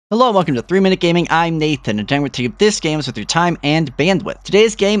Hello and welcome to 3-Minute Gaming. I'm Nathan, and I'm going to take this game with your time and bandwidth.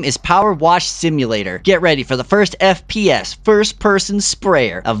 Today's game is PowerWash Simulator. Get ready for the first FPS, first-person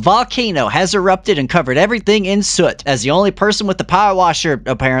sprayer. A volcano has erupted and covered everything in soot. As the only person with the power washer,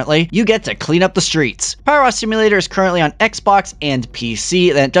 apparently, you get to clean up the streets. PowerWash Simulator is currently on Xbox and PC,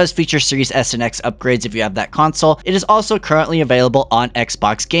 and it does feature Series S and X upgrades if you have that console. It is also currently available on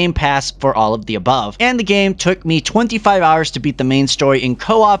Xbox Game Pass for all of the above. And the game took me 25 hours to beat the main story in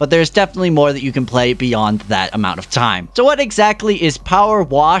co-op, but there's definitely more that you can play beyond that amount of time. So what exactly is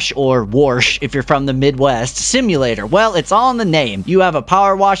PowerWash, or Wash if you're from the Midwest, Simulator? Well, it's all in the name. You have a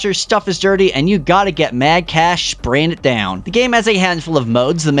power washer, stuff is dirty, and you gotta get mad cash spraying it down. The game has a handful of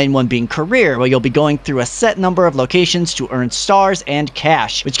modes, the main one being Career, where you'll be going through a set number of locations to earn stars and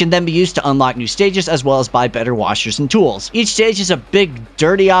cash, which can then be used to unlock new stages as well as buy better washers and tools. Each stage is a big,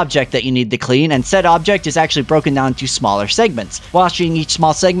 dirty object that you need to clean, and said object is actually broken down into smaller segments. Washing each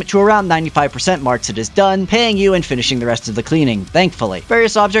small segment to around 95% marks it is done, paying you and finishing the rest of the cleaning, thankfully.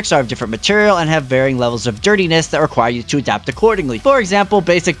 Various objects are of different material and have varying levels of dirtiness that require you to adapt accordingly. For example,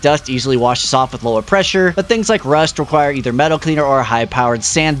 basic dust easily washes off with lower pressure, but things like rust require either metal cleaner or a high-powered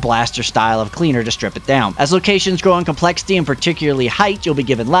sand blaster style of cleaner to strip it down. As locations grow in complexity and particularly height, you'll be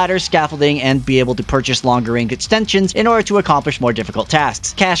given ladders, scaffolding, and be able to purchase longer range extensions in order to accomplish more difficult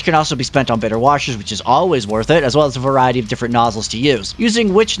tasks. Cash can also be spent on better washers, which is always worth it, as well as a variety of different nozzles to use.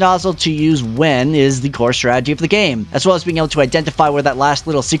 Using which nozzle to use when is the core strategy of the game, as well as being able to identify where that last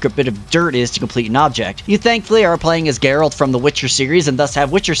little secret bit of dirt is to complete an object. You thankfully are playing as Geralt from the Witcher series and thus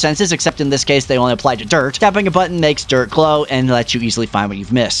have Witcher senses, except in this case they only apply to dirt. Tapping a button makes dirt glow and lets you easily find what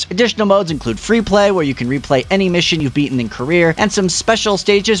you've missed. Additional modes include free play, where you can replay any mission you've beaten in Career, and some special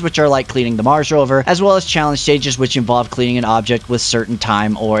stages which are like cleaning the Mars rover, as well as challenge stages which involve cleaning an object with certain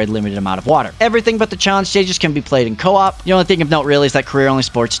time or a limited amount of water. Everything but the challenge stages can be played in co-op. The only thing of note really is that Career only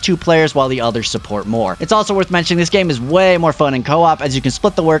supports 2 players while the others support more. It's also worth mentioning this game is way more fun in co-op, as you can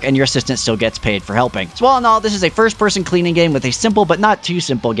split the work and your assistant still gets paid for helping. So all in all, this is a first-person cleaning game with a simple but not too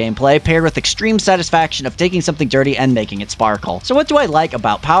simple gameplay, paired with extreme satisfaction of taking something dirty and making it sparkle. So what do I like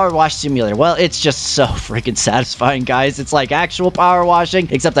about PowerWash Simulator? Well, it's just so freaking satisfying, guys. It's like actual power washing,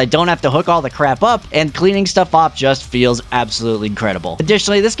 except I don't have to hook all the crap up, and cleaning stuff off just feels absolutely incredible.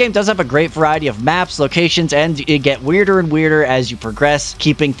 Additionally, this game does have a great variety of maps, locations, and it get weirder and weirder as you progress,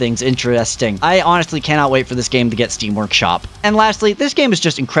 keeping things interesting. I honestly cannot wait for this game to get Steam Workshop. And lastly, this game is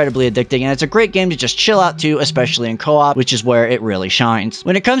just incredibly addicting, and it's a great game to just chill out to, especially in co-op, which is where it really shines.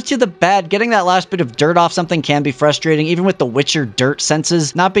 When it comes to the bad, getting that last bit of dirt off something can be frustrating, even with the Witcher dirt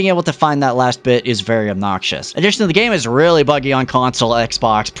senses. Not being able to find that last bit is very obnoxious. Additionally, the game is really buggy on console,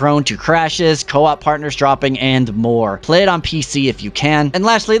 Xbox, prone to crashes, co-op partners dropping, and more. Play it on PC if you can. And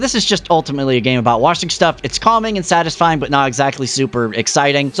lastly, this is just ultimately a game about washing stuff. It's calming and satisfying, but not exactly super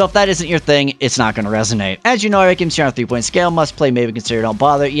exciting. So if that isn't your thing, it's not going to resonate. As you know, I rate games here on a 3-point scale. Must play, maybe consider, don't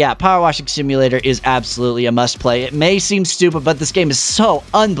bother. Yeah, Power Washing Simulator is absolutely a must play. It may seem stupid, but this game is so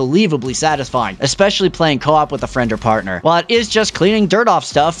unbelievably satisfying, especially playing co-op with a friend or partner. While it is just cleaning dirt off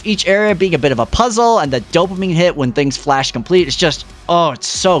stuff, each area being a bit of a puzzle, and the dopamine hit when things flash complete is just, oh, it's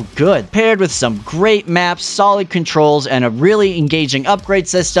so good. Paired with some great maps, solid controls, and a really engaging upgrade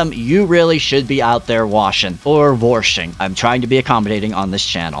system, you really should be out there washing. Or washing. I'm trying to be accommodating on this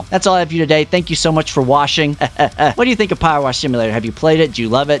channel. That's all I have for you today. Thank you so much for washing. What do you think of Power Wash Simulator? Have you played it? Do you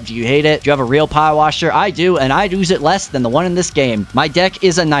love it? Do you hate it? Do you have a real power washer? I do, and I use it less than the one in this game. My deck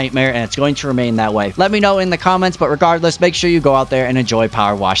is a nightmare, and it's going to remain that way. Let me know in the comments, but regardless, make sure you go out there and enjoy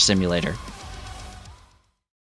Power Wash Simulator.